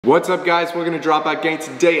What's up guys, welcome to Dropout Gang.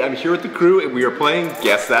 Today I'm here with the crew and we are playing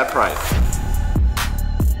Guess That Price.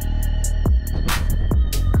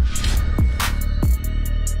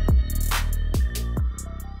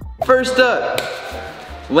 First up,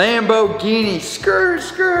 Lamborghini, skirt.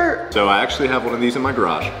 So I actually have one of these in my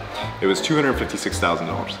garage. It was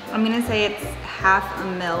 $256,000. I'm gonna say it's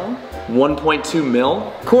 $500,000. 1.2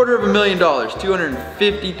 mil. $250,000,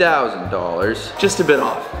 $250,000. Just a bit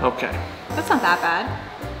off, okay. That's not that bad.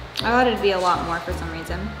 I thought it'd be a lot more for some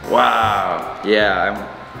reason. Wow, yeah,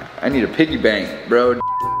 I need a piggy bank, bro.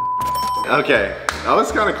 Okay, I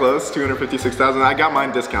was kind of close, $256,000. I got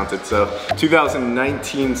mine discounted, so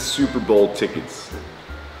 2019 Super Bowl tickets.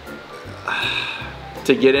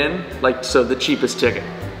 To get in, like, so the cheapest ticket.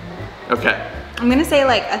 Okay. I'm gonna say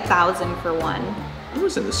like 1,000 for one. Who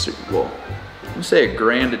was in the Super Bowl? I'm gonna say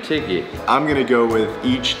 $1,000 a ticket. I'm gonna go with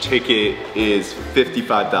each ticket is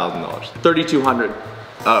 $55,000. 3,200.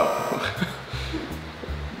 Oh.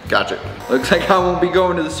 Gotcha. Looks like I won't be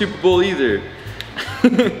going to the Super Bowl either.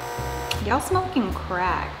 Y'all smoking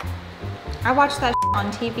crack. I watched that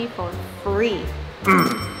on TV for free.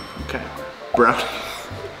 Okay. Brownie.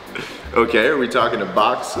 Okay, are we talking a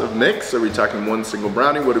box of mix? Are we talking one single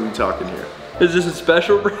brownie? What are we talking here? Is this a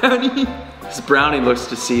special brownie? This brownie looks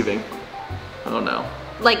deceiving. Oh no.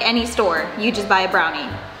 Like any store, you just buy a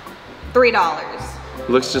brownie. $3.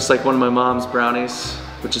 Looks just like one of my mom's brownies,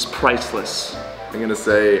 which is priceless. I'm gonna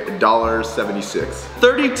say $1.76.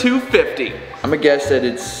 $32.50. I'm gonna guess that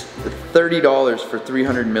it's $30 for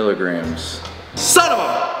 300 milligrams. Son of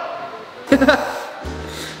a!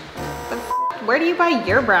 Where do you buy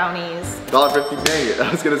your brownies? $1.50, dang it.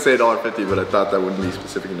 I was gonna say $1.50, but I thought that wouldn't be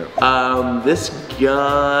specific enough. This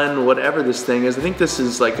gun, whatever this thing is, I think this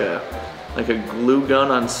is like a glue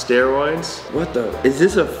gun on steroids. What the? Is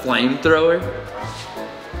this a flamethrower?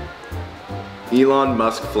 Elon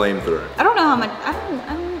Musk flamethrower. I don't know how much,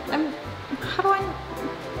 how do I?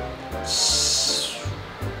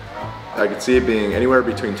 I could see it being anywhere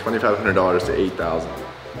between $2,500 to $8,000.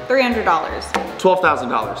 $300.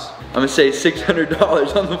 $12,000. I'm gonna say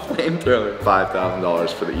 $600 on the flamethrower.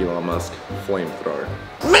 $5,000 for the Elon Musk flamethrower.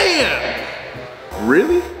 Man!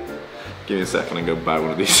 Really? Give me a second and go buy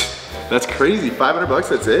one of these. That's crazy, 500 bucks,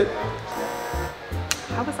 that's it?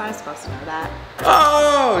 How was I supposed to know that?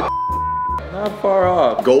 Oh! Not far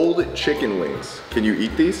off. Gold chicken wings. Can you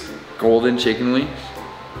eat these? Golden chicken wings?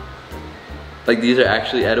 Like these are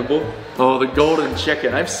actually edible? Oh, the golden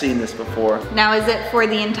chicken. I've seen this before. Now is it for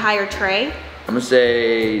the entire tray? I'm gonna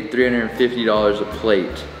say $350 a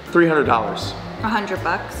plate. $300. $100.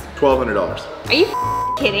 $1,200. Are you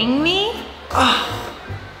kidding me?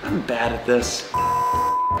 I'm bad at this.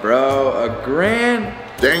 Bro, $1,000?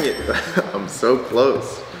 Dang it, I'm so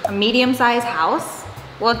close. A medium-sized house?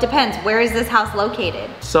 Well, it depends. Where is this house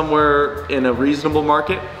located? Somewhere in a reasonable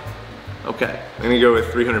market? Okay. I'm gonna go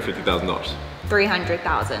with $350,000.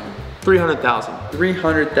 $300,000. $300,000.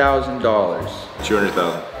 $300,000.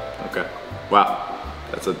 $200,000. Okay. Wow.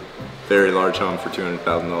 That's a very large home for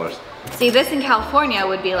 $200,000. See, this in California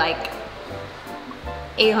would be like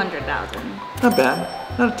 $800,000. Not bad.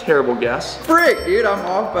 Not a terrible guess. Frick, dude, I'm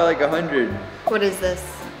off by like 100. What is this?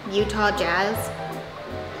 Utah Jazz?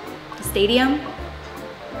 Stadium?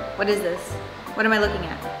 What is this? What am I looking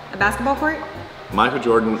at? A basketball court? Michael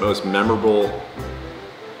Jordan, most memorable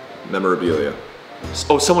memorabilia.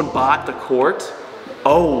 Oh, someone bought the court?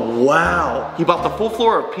 Oh, wow. He bought the full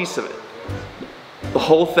floor or a piece of it? The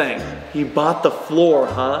whole thing. He bought the floor,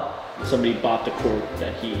 huh? Somebody bought the court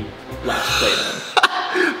that he last played on.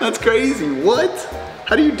 That's crazy, what?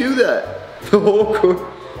 How do you do that? The whole court.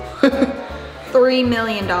 $3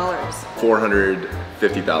 million.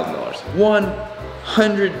 $450,000.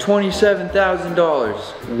 $127,000.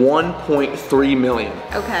 1.3 million.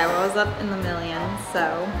 Okay, well, I was up in the millions,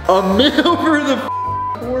 so. A mil for the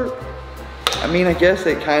court? I mean, I guess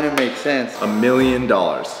it kind of makes sense. $1 million.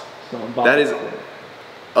 That is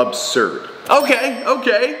absurd. Okay,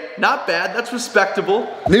 okay. Not bad. That's respectable.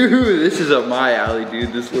 Ooh, this is up my alley,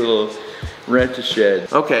 dude. This little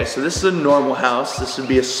rent-a-shed. Okay, so this is a normal house. This would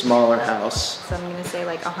be a smaller house. So I'm gonna say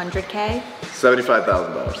like 100K.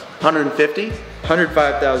 $75,000. 150?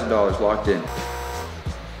 $105,000 locked in.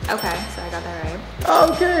 Okay, so I got that right.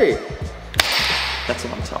 Okay. That's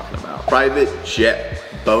what I'm talking about. Private jet,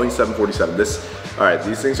 Boeing 747. All right,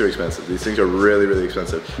 these things are expensive. These things are really, really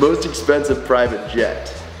expensive. Most expensive private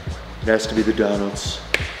jet. It has to be the Donald's.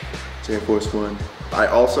 It's Air Force One. I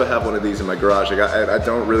also have one of these in my garage. I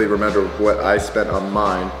don't really remember what I spent on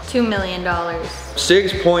mine. $2 million.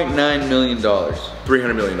 $6.9 million.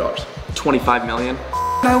 $300 million. 25 million.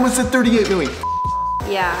 I almost said 38 million.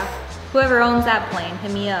 Yeah. Whoever owns that plane,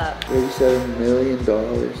 hit me up. $37 million.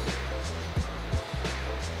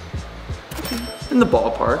 In the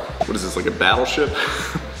ballpark. What is this, like a battleship?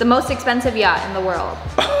 The most expensive yacht in the world.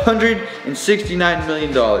 $169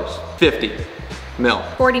 million. 50 mil.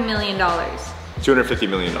 $40 million. $250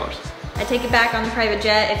 million. I take it back on the private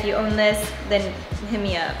jet. If you own this, then hit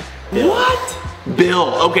me up. What?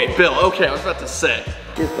 Bill. Okay, Bill. Okay, I was about to say.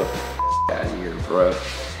 Get the out of here, bro.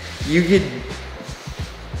 You could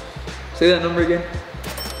say that number again.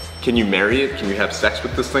 Can you marry it? Can you have sex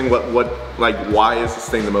with this thing? Like, why is this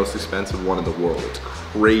thing the most expensive one in the world? It's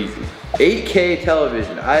crazy. 8K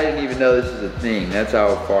television. I didn't even know this is a thing. That's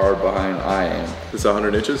how far behind I am. This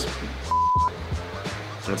 100 inches?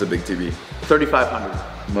 That's a big TV. 3,500.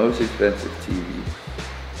 Most expensive TV.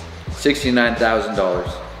 $69,000.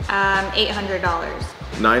 $800.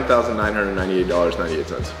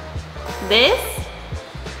 $9,998.98. This?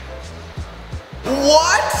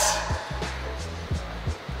 What?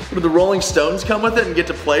 Do the Rolling Stones come with it and get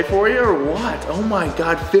to play for you, or what? Oh my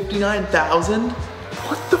God, 59,000?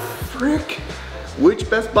 What the frick? Which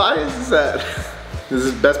Best Buy is this at? Is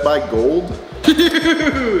this Best Buy Gold?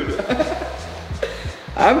 Dude!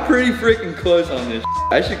 I'm pretty freaking close on this.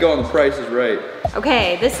 I should go on The Price is Right.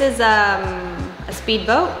 Okay, this is a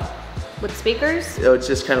speedboat with speakers. Oh, it's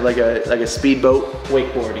just kind of like a speedboat.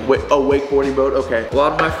 Wakeboarding. Wakeboarding boat, okay. A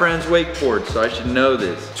lot of my friends wakeboard, so I should know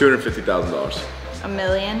this. $250,000. $1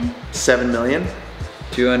 million. 7 million?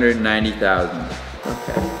 290,000.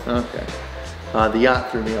 Okay. The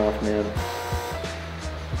yacht threw me off, man.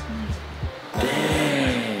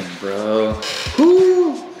 Dang, bro.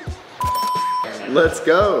 Woo! Let's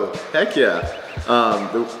go. Heck yeah.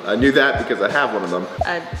 I knew that because I have one of them.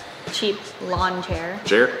 A cheap lawn chair.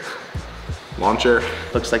 Chair? Lawn chair?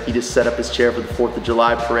 Looks like he just set up his chair for the 4th of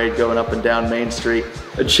July parade going up and down Main Street.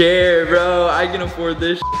 A chair, bro. I can afford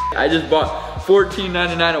this. I just bought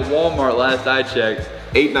 $14.99 at Walmart last I checked.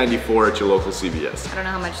 $8.94 at your local CVS. I don't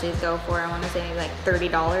know how much these go for. I want to say maybe like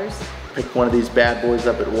 $30. Pick one of these bad boys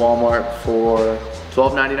up at Walmart for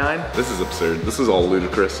 $12.99. This is absurd. This is all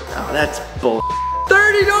ludicrous. Oh, that's bull.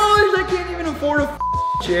 $30! I can't even afford a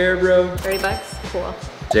chair, bro. $30? Cool.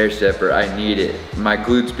 Stair stepper, I need it. My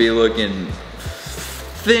glutes be looking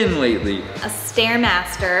thin lately. A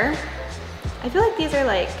Stairmaster. I feel like these are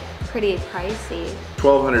like pretty pricey.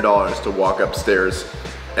 $1,200 to walk upstairs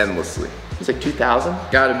endlessly. It's like 2,000?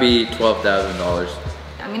 Gotta be $12,000.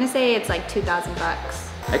 I'm gonna say it's like 2,000 bucks.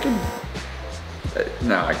 I can,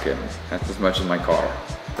 no, I couldn't. That's as much as my car.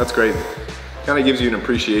 That's crazy. Kind of gives you an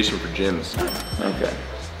appreciation for gyms. Okay.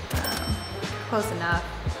 Close enough.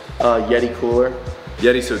 Yeti cooler.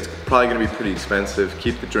 Yeti, so it's probably gonna be pretty expensive.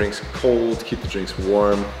 Keep the drinks cold, keep the drinks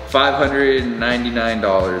warm.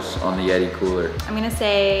 $599 on the Yeti cooler. I'm gonna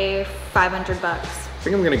say 500 bucks. I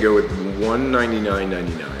think I'm gonna go with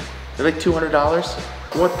 $199.99. They're like $200.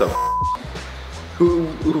 What the f? Ooh.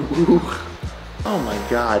 Oh my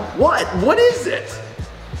God. What? What is it?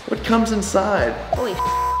 What comes inside? Holy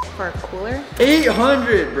for a cooler?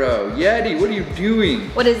 800, bro. Yeti, what are you doing?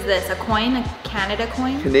 What is this? A coin? A Canada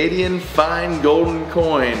coin? Canadian fine golden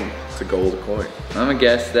coin. It's a gold coin. I'm gonna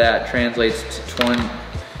guess that translates to $20.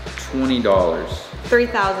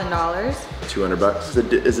 $3,000. 200 bucks.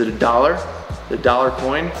 Is it a dollar? The dollar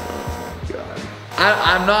coin? Oh my God.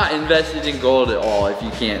 I'm not invested in gold at all, if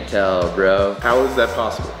you can't tell, bro. How is that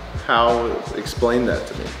possible? How? Explain that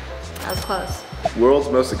to me. That was close. World's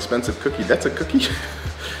most expensive cookie. That's a cookie?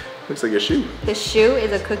 Looks like a shoe. The shoe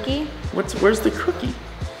is a cookie? Where's the cookie?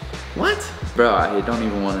 What? Bro, I don't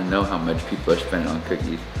even want to know how much people are spending on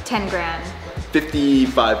cookies. 10 grand.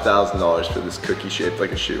 $55,000 for this cookie shaped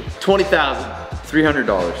like a shoe. $20,000.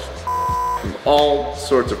 $300. I'm all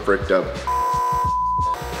sorts of fricked up.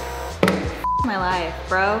 My life,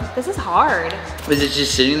 bro. This is hard. Is it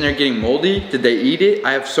just sitting there getting moldy? Did they eat it?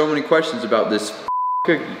 I have so many questions about this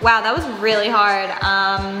cookie. Wow, that was really hard.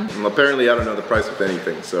 Well, apparently I don't know the price of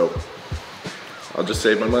anything, so I'll just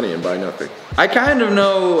save my money and buy nothing. I kind of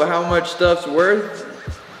know how much stuff's worth.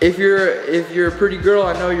 If you're a pretty girl,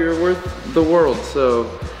 I know you're worth the world, so.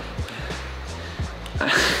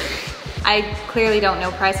 I clearly don't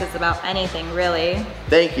know prices about anything, really.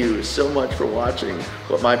 Thank you so much for watching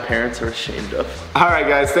what my parents are ashamed of. All right,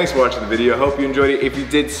 guys, thanks for watching the video. Hope you enjoyed it. If you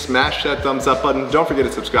did, smash that thumbs up button. Don't forget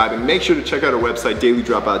to subscribe and make sure to check out our website,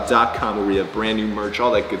 dailydropout.com, where we have brand new merch,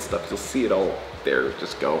 all that good stuff. You'll see it all there.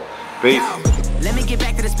 Just go. Peace. Let me get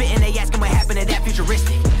back to the spitting. They asking what happened to that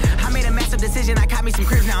futuristic. I made a massive decision. I caught me some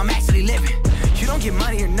cribs. Now I'm actually living. You don't get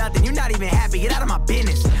money or nothing. You're not even happy. Get out of my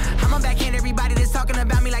business. I'm on backhand everybody that's talking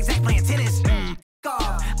about me like Zach playing tennis.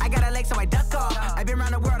 Off. I got a leg, so I duck off. I've been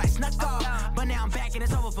around the world. I snuck off, but now I'm back and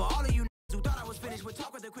it's over for all of you. but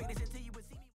talk with the quickness until you